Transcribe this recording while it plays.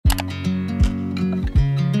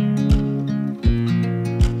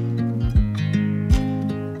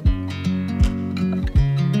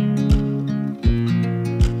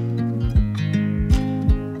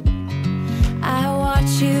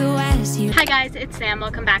guys, it's Sam.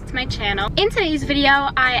 Welcome back to my channel. In today's video,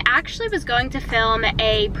 I actually was going to film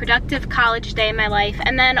a productive college day in my life,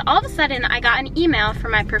 and then all of a sudden I got an email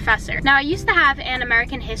from my professor. Now, I used to have an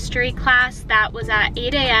American history class that was at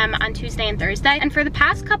 8 a.m. on Tuesday and Thursday, and for the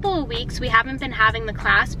past couple of weeks we haven't been having the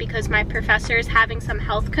class because my professor is having some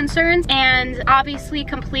health concerns, and obviously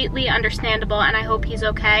completely understandable, and I hope he's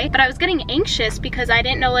okay. But I was getting anxious because I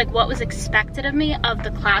didn't know like what was expected of me of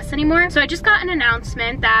the class anymore. So I just got an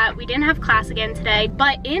announcement that we didn't have class again today,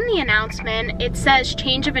 but in the announcement it says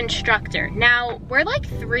change of instructor. Now, we're like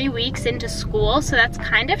 3 weeks into school, so that's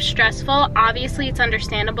kind of stressful. Obviously it's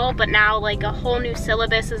understandable, but now like a whole new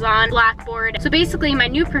syllabus is on Blackboard. So basically my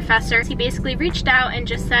new professor, he basically reached out and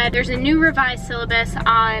just said there's a new revised syllabus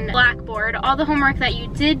on Blackboard. All the homework that you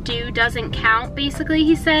did do doesn't count, basically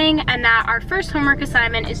he's saying, and that our first homework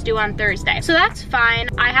assignment is due on Thursday. So that's fine.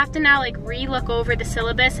 I have to now like re-look over the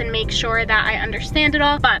syllabus and make sure that I understand it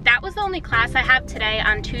all, but that was the only class I have today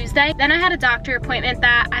on Tuesday. Then I had a doctor appointment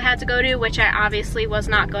that I had to go to, which I obviously was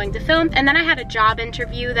not going to film, and then I had a job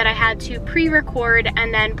interview that I had to pre-record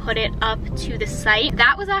and then put it up to the site.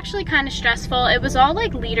 That was actually kind of stressful. It was all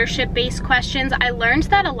like leadership based questions. I learned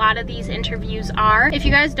that a lot of these interviews are. If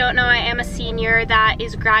you guys don't know, I am a senior that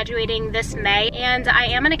is graduating this May, and I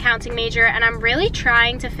am an accounting major, and I'm really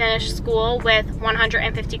trying to finish school with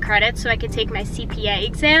 150 credits so I could take my CPA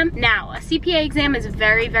exam. Now, a CPA exam is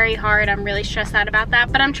very, very hard. I'm really stressed out about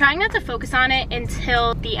that, but I'm trying not to focus on it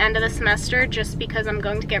until the end of the semester just because I'm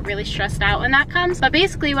going to get really stressed out when that comes. But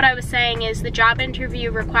basically what I was saying is the job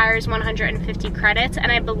interview requires 150 credits,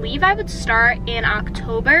 and I believe I would start in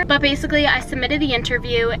October. But basically I submitted the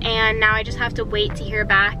interview, and now I just have to wait to hear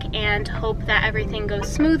back and hope that everything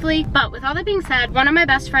goes smoothly. But with all that being said, one of my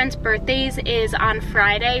best friend's birthdays is on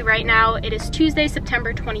Friday. Right now it is Tuesday,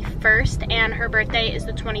 September 21st, and her birthday is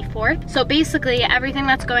the 24th. So basically everything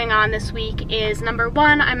that's going on this week is, number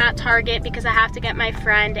one, I'm at Target because I have to get my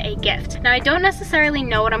friend a gift. Now, I don't necessarily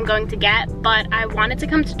know what I'm going to get, but I wanted to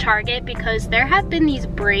come to Target because there have been these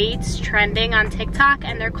braids trending on TikTok,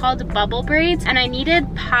 and they're called bubble braids, and I needed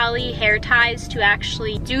poly hair ties to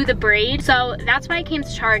actually do the braid. So that's why I came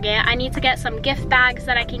to Target. I need to get some gift bags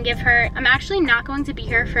that I can give her. I'm actually not going to be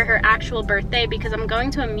here for her actual birthday because I'm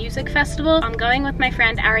going to a music festival. I'm going with my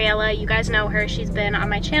friend Ariella. You guys know her. She's been on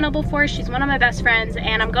my channel before. She's one of my best friends,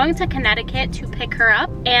 and I'm going to Connecticut to pick her up,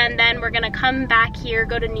 and then we're gonna come back here,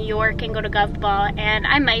 go to New York, and go to Gov Ball, and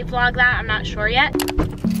I might vlog that. I'm not sure yet.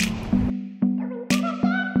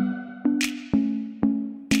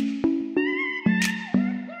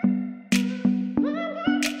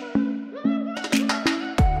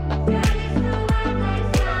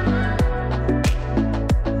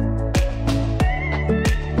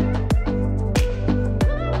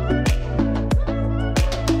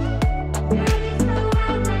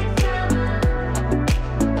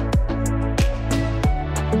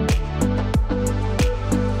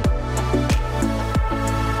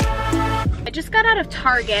 Out of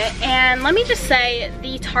Target, and let me just say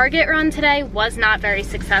the Target run today was not very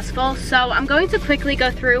successful, so I'm going to quickly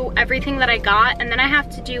go through everything that I got, and then I have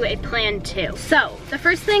to do a plan too. So the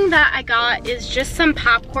first thing that I got is just some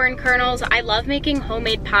popcorn kernels. I love making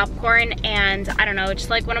homemade popcorn, and I don't know, it's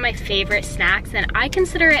like one of my favorite snacks, and I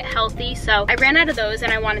consider it healthy, so I ran out of those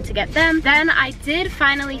and I wanted to get them. Then I did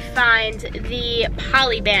finally find the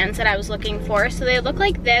poly bands that I was looking for. So they look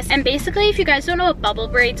like this, and basically if you guys don't know what bubble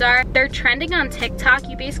braids are, they're trending on TikTok.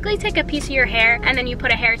 You basically take a piece of your hair and then you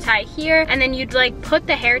put a hair tie here, and then you'd like put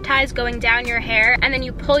the hair ties going down your hair, and then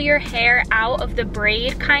you pull your hair out of the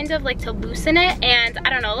braid kind of like to loosen it, and I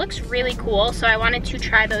don't know, it looks really cool, so I wanted to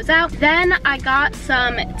try those out. Then I got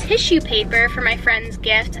some tissue paper for my friend's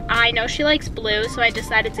gift. I know she likes blue, so I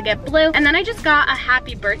decided to get blue. And then I just got a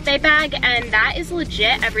happy birthday bag, and that is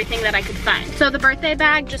legit everything that I could find. So the birthday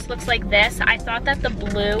bag just looks like this. I thought that the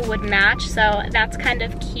blue would match, so that's kind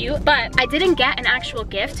of cute, but I didn't get an actual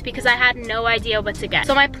gift because I had no idea what to get.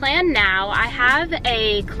 So my plan now, I have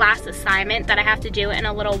a class assignment that I have to do in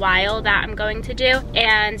a little while that I'm going to do,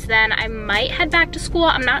 and then I might head back to school.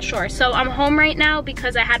 I'm not sure. So I'm home right now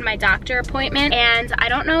because I had my doctor appointment, and I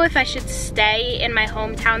don't know if I should stay in my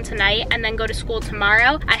hometown tonight and then go to school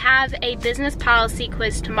tomorrow. I have a business policy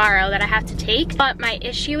quiz tomorrow that I have to take, but my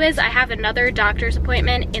issue is I have another doctor's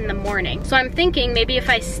appointment in the morning. So I'm thinking maybe if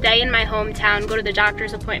I stay in my hometown, go to the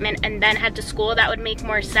doctor's appointment, and then head to school, that would make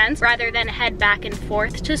more sense rather than head back and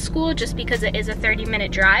forth to school just because it is a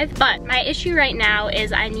 30-minute drive. But my issue right now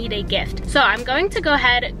is I need a gift. So I'm going to go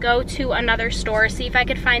ahead, go to another store, see if I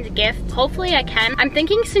could find a gift. Hopefully I can. I'm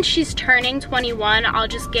thinking since she's turning 21, I'll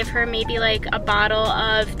just give her maybe like a bottle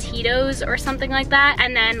of Tito's or something like that,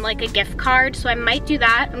 and then like a gift card. So I might do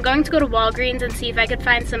that. I'm going to go to Walgreens and see if I could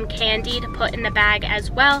find some candy to put in the bag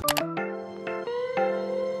as well.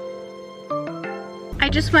 I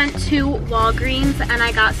just went to Walgreens and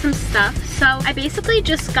I got some stuff. So I basically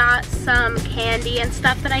just got some candy and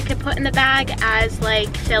stuff that I could put in the bag as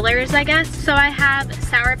like fillers, I guess. So I have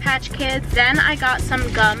Sour Patch Kids. Then I got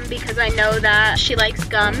some gum because I know that she likes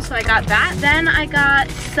gum, so I got that. Then I got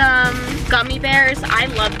some gummy bears. I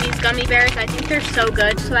love these gummy bears. I think they're so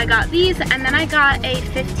good. So I got these, and then I got a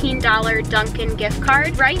 $15 Dunkin' gift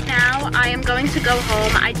card. Right now, I am going to go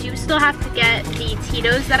home. I do still have to get the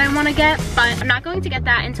Tito's that I want to get, but I'm not going to get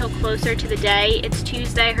that until closer to the day. It's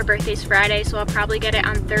Tuesday, her birthday's Friday, so I'll probably get it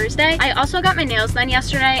on Thursday. I also got my nails done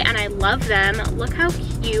yesterday and I love them. Look how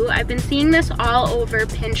cute. I've been seeing this all over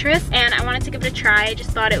Pinterest and I wanted to give it a try. I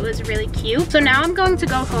just thought it was really cute. So now I'm going to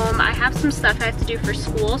go home. I have some stuff I have to do for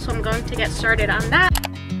school, so I'm going to get started on that.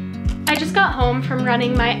 I just got home from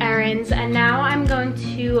running my errands and now I'm going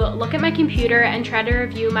to look at my computer and try to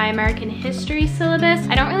review my American history syllabus.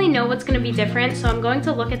 I don't really know what's going to be different, so I'm going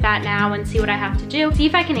to look at that now and see what I have to do. See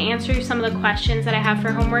if I can answer some of the questions that I have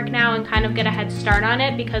for homework now and kind of get a head start on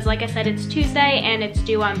it because like I said, it's Tuesday and it's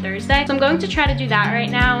due on Thursday. So I'm going to try to do that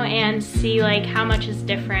right now and see like how much is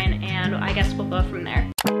different, and I guess we'll go from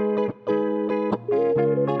there.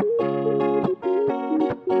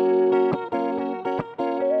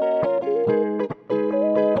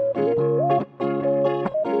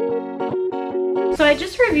 So I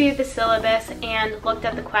just reviewed the syllabus and looked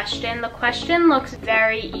at the question. The question looks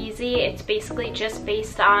very easy. It's basically just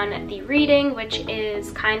based on the reading, which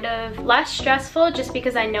is kind of less stressful just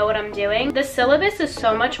because I know what I'm doing. The syllabus is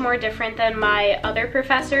so much more different than my other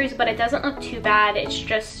professors, but it doesn't look too bad. It's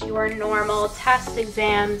just your normal tests,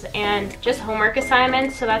 exams, and just homework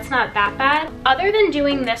assignments, so that's not that bad. Other than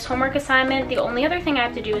doing this homework assignment, the only other thing I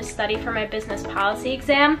have to do is study for my business policy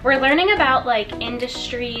exam. We're learning about like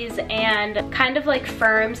industries and kind of like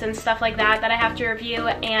firms and stuff like that I have to review,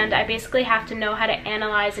 and I basically have to know how to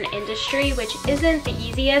analyze an industry, which isn't the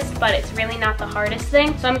easiest, but it's really not the hardest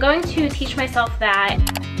thing. So I'm going to teach myself that.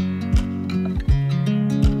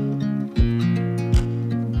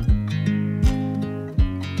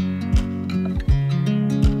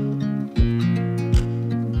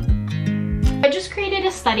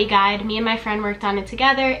 Study guide. Me and my friend worked on it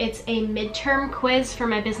together. It's a midterm quiz for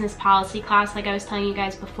my business policy class, like I was telling you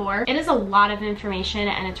guys before. It is a lot of information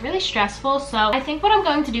and it's really stressful, so I think what I'm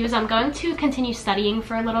going to do is I'm going to continue studying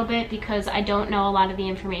for a little bit because I don't know a lot of the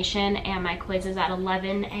information, and my quiz is at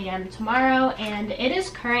 11 a.m. tomorrow and it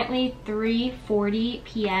is currently 3:40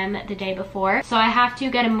 p.m. the day before, so I have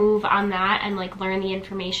to get a move on that and like learn the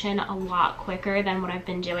information a lot quicker than what I've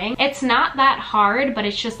been doing. It's not that hard, but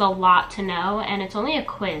it's just a lot to know, and it's only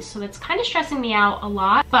a quiz, so it's kind of stressing me out a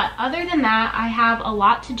lot. But other than that, I have a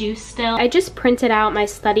lot to do still. I just printed out my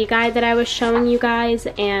study guide that I was showing you guys,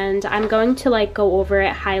 and I'm going to like go over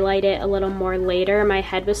it, highlight it a little more later. My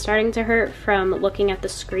head was starting to hurt from looking at the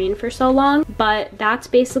screen for so long, but that's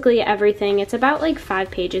basically everything. It's about like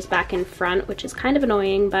 5 pages back and front, which is kind of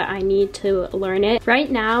annoying, but I need to learn it.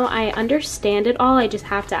 Right now, I understand it all. I just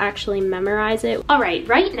have to actually memorize it. All right,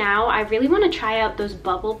 right now, I really want to try out those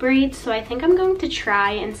bubble braids, so I think I'm going to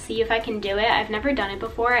try and see if I can do it. I've never done it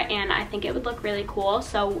before and I think it would look really cool,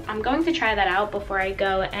 so I'm going to try that out before I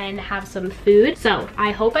go and have some food. So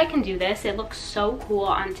I hope I can do this. It looks so cool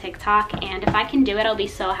on TikTok, and if I can do it, I'll be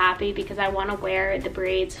so happy because I want to wear the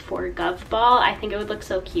braids for Gov Ball. I think it would look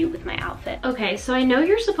so cute with my outfit. Okay, so I know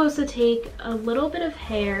you're supposed to take a little bit of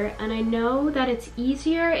hair, and I know that it's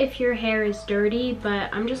easier if your hair is dirty, but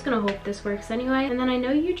I'm just gonna hope this works anyway. And then I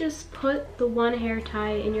know you just put the one hair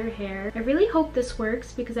tie in your hair. I really hope this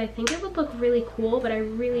works because I think it would look really cool, but I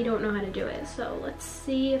really don't know how to do it. So let's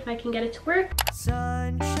see if I can get it to work.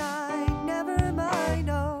 Sunshine, never mind,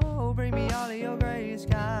 oh, bring me all of your gray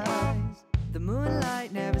skies. The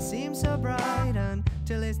moonlight never seems so bright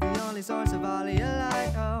until it's the only source of all of your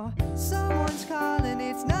light. Oh, someone's calling,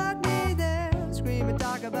 it's not me, they'll scream and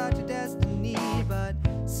talk about your destiny, but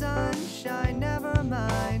sunshine, never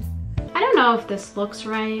mind. I don't know if this looks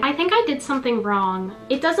right. I think I did something wrong.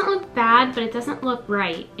 It doesn't look bad, but it doesn't look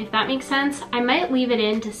right, if that makes sense. I might leave it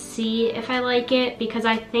in to see if I like it, because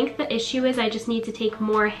I think the issue is I just need to take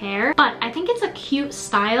more hair. But I think it's a cute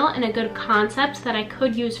style and a good concept that I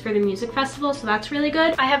could use for the music festival, so that's really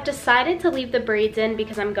good. I have decided to leave the braids in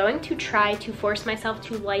because I'm going to try to force myself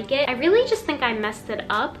to like it. I really just think I messed it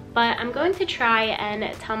up, but I'm going to try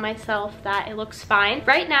and tell myself that it looks fine.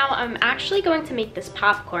 Right now, I'm actually going to make this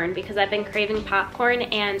popcorn because I've been craving popcorn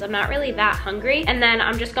and I'm not really that hungry. And then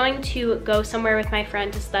I'm just going to go somewhere with my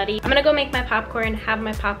friend to study. I'm gonna go make my popcorn, have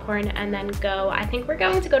my popcorn, and then go. I think we're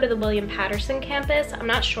going to go to the William Patterson campus. I'm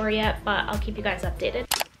not sure yet, but I'll keep you guys updated.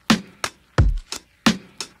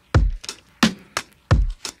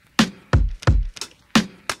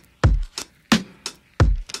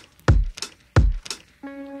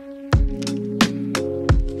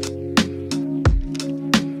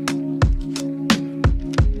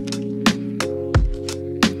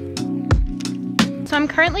 So I'm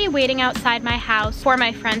currently waiting outside my house for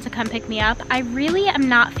my friend to come pick me up. I really am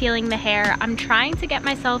not feeling the hair. I'm trying to get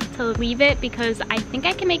myself to leave it because I think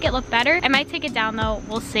I can make it look better. I might take it down though,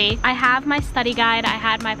 we'll see. I have my study guide, I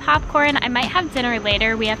had my popcorn. I might have dinner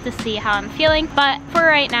later. We have to see how I'm feeling. But for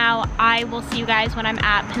right now, I will see you guys when I'm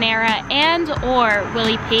at Panera and or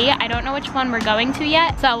Willie P. I don't know which one we're going to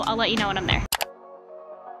yet, so I'll let you know when I'm there.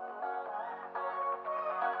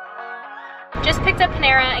 Just picked up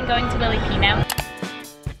Panera and going to Willie P now.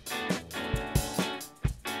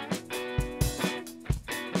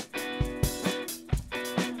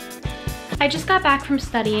 I just got back from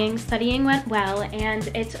studying. Studying went well, and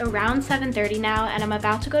it's around 7:30 now, and I'm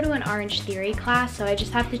about to go to an Orangetheory class, so I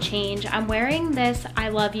just have to change. I'm wearing this I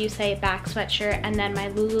love you say it back sweatshirt and then my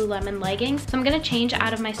Lululemon leggings. So I'm gonna change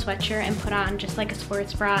out of my sweatshirt and put on just like a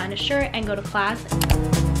sports bra and a shirt and go to class.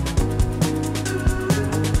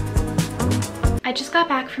 I just got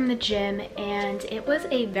back from the gym and it was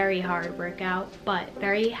a very hard workout, but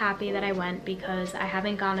very happy that I went because I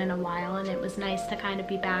haven't gone in a while and it was nice to kind of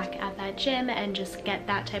be back at that gym and just get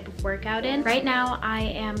that type of workout in. Right now I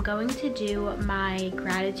am going to do my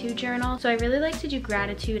gratitude journal. So I really like to do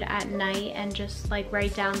gratitude at night and just like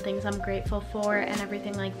write down things I'm grateful for and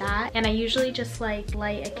everything like that. And I usually just like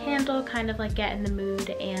light a candle, kind of like get in the mood,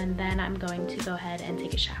 and then I'm going to go ahead and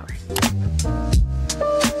take a shower.